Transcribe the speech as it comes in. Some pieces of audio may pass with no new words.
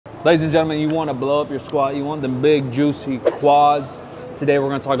Ladies and gentlemen, you want to blow up your squat, you want them big, juicy quads. Today we're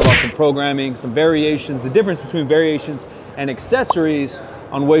going to talk about some programming, some variations, the difference between variations and accessories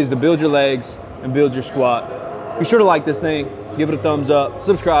on ways to build your legs and build your squat. Be sure to like this thing, give it a thumbs up,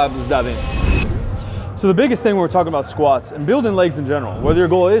 subscribe, let's dive in. So the biggest thing when we're talking about squats and building legs in general, whether your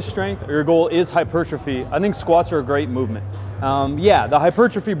goal is strength or your goal is hypertrophy, I think squats are a great movement. Yeah, the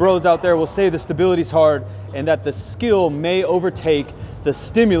hypertrophy bros out there will say the stability's hard and that the skill may overtake the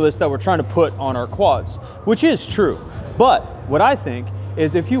stimulus that we're trying to put on our quads, which is true. But what I think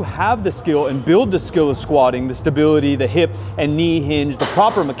is if you have the skill and build the skill of squatting, the stability, the hip and knee hinge, the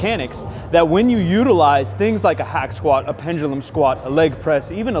proper mechanics, that when you utilize things like a hack squat, a pendulum squat, a leg press,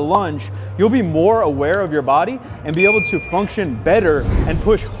 even a lunge, you'll be more aware of your body and be able to function better and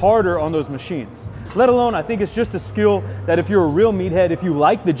push harder on those machines. Let alone, I think it's just a skill that if you're a real meathead, if you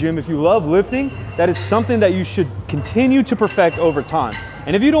like the gym, if you love lifting, that is something that you should continue to perfect over time.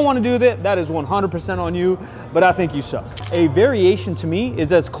 And if you don't want to do that, that is 100% on you, but I think you suck. A variation to me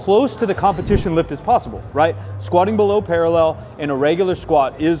is as close to the competition lift as possible, right? Squatting below parallel in a regular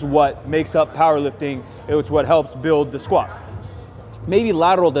squat is what makes up powerlifting. It's what helps build the squat. Maybe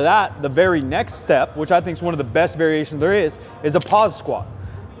lateral to that, the very next step, which I think is one of the best variations there is a pause squat.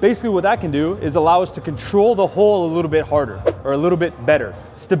 Basically what that can do is allow us to control the hole a little bit harder or a little bit better.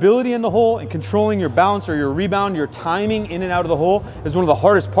 Stability in the hole and controlling your bounce or your rebound, your timing in and out of the hole is one of the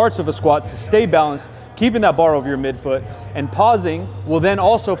hardest parts of a squat, to stay balanced, keeping that bar over your midfoot, and pausing will then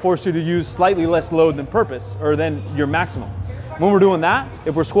also force you to use slightly less load than purpose or than your maximum. When we're doing that,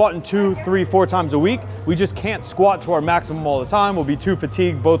 if we're squatting 2, 3, 4 times a week, we just can't squat to our maximum all the time. We'll be too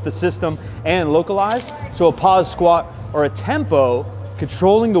fatigued, both the system and localized. So a pause squat or a tempo,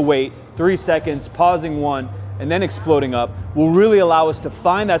 controlling the weight, 3 seconds, pausing 1, and then exploding up, will really allow us to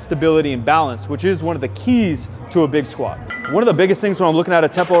find that stability and balance, which is one of the keys to a big squat. One of the biggest things when I'm looking at a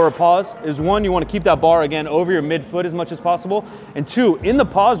tempo or a pause is, 1, you want to keep that bar again over your midfoot as much as possible, and 2, in the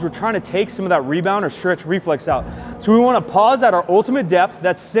pause, we're trying to take some of that rebound or stretch reflex out. So we want to pause at our ultimate depth,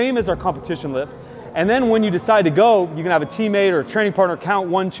 that's same as our competition lift, and then when you decide to go, you can have a teammate or a training partner count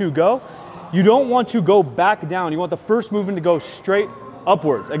 1, 2, go. You don't want to go back down. You want the first movement to go straight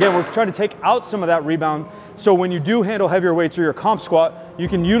upwards. Again, we're trying to take out some of that rebound, so when you do handle heavier weights or your comp squat, you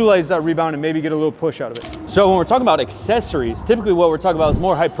can utilize that rebound and maybe get a little push out of it. So when we're talking about accessories, typically what we're talking about is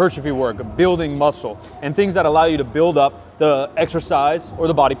more hypertrophy work, building muscle, and things that allow you to build up the exercise or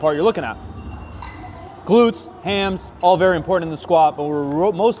the body part you're looking at. Glutes, hams, all very important in the squat, but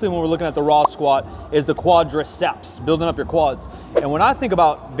mostly when we're looking at the raw squat is the quadriceps, building up your quads. And when I think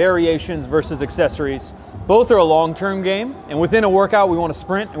about variations versus accessories, both are a long-term game, and within a workout we want to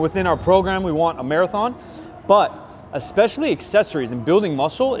sprint, and within our program we want a marathon, but especially accessories and building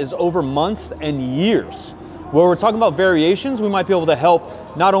muscle is over months and years. Where we're talking about variations, we might be able to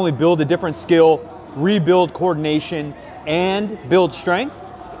help not only build a different skill, rebuild coordination, and build strength.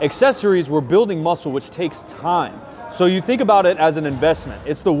 Accessories, we're building muscle, which takes time. So you think about it as an investment.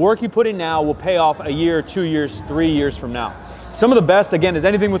 It's the work you put in now will pay off a year, 2 years, 3 years from now. Some of the best, again, is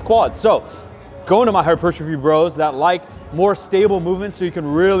anything with quads. So going to my hypertrophy bros that like more stable movements so you can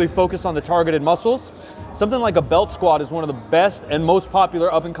really focus on the targeted muscles, something like a belt squat is one of the best and most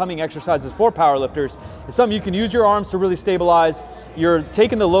popular up and coming exercises for powerlifters. It's something you can use your arms to really stabilize. You're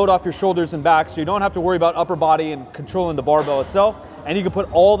taking the load off your shoulders and back, so you don't have to worry about upper body and controlling the barbell itself. And you can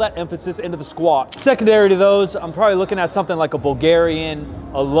put all that emphasis into the squat. Secondary to those, I'm probably looking at something like a Bulgarian,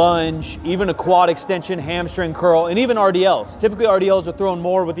 a lunge, even a quad extension, hamstring curl, and even RDLs. Typically RDLs are thrown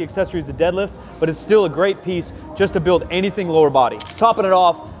more with the accessories of deadlifts, but it's still a great piece just to build anything lower body. Topping it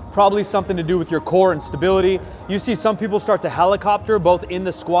off, probably something to do with your core and stability. You see some people start to helicopter both in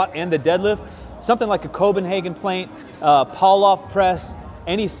the squat and the deadlift. Something like a Copenhagen plank, Pauloff press,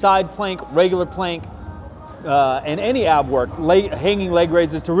 any side plank, regular plank, and any ab work, hanging leg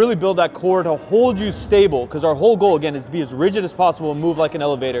raises, to really build that core to hold you stable, because our whole goal again is to be as rigid as possible and move like an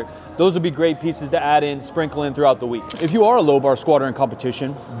elevator. Those would be great pieces to add in, sprinkle in throughout the week. If you are a low bar squatter in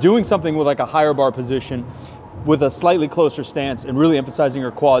competition, doing something with like a higher bar position with a slightly closer stance and really emphasizing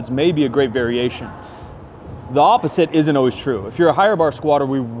your quads may be a great variation. The opposite isn't always true. If you're a higher bar squatter,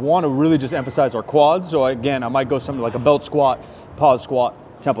 we want to really just emphasize our quads. So again, I might go something like a belt squat, pause squat,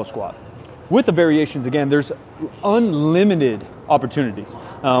 tempo squat. With the variations, again, there's unlimited opportunities.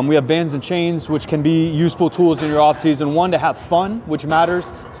 We have bands and chains, which can be useful tools in your off season. One, to have fun, which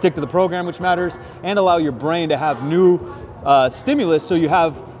matters, stick to the program, which matters, and allow your brain to have new stimulus so you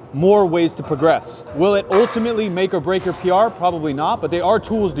have more ways to progress. Will it ultimately make or break your PR? Probably not, but they are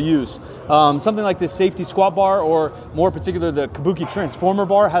tools to use. Something like this safety squat bar, or more particular, the Kabuki transformer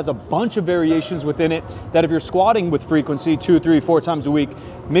bar, has a bunch of variations within it that if you're squatting with frequency 2, 3, 4 times a week,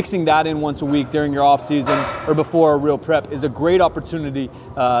 mixing that in once a week during your off season or before a real prep is a great opportunity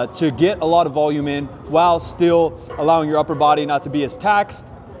to get a lot of volume in while still allowing your upper body not to be as taxed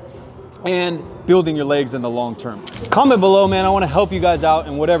and building your legs in the long term. Comment below, man. I want to help you guys out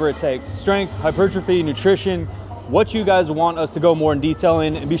in whatever it takes. Strength, hypertrophy, nutrition, what you guys want us to go more in detail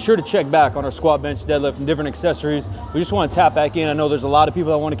in, and be sure to check back on our squat, bench, deadlift, and different accessories. We just want to tap back in. I know there's a lot of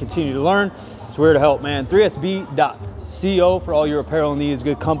people that want to continue to learn, so we're here to help, man. 3sb.co for all your apparel needs.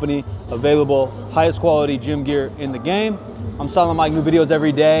 Good company, available, highest quality gym gear in the game. I'm Silent Mike, new videos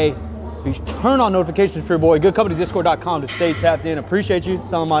every day. Turn on notifications for your boy. Goodcompany, discord.com to stay tapped in. Appreciate you.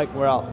 Silent Mike, we're out.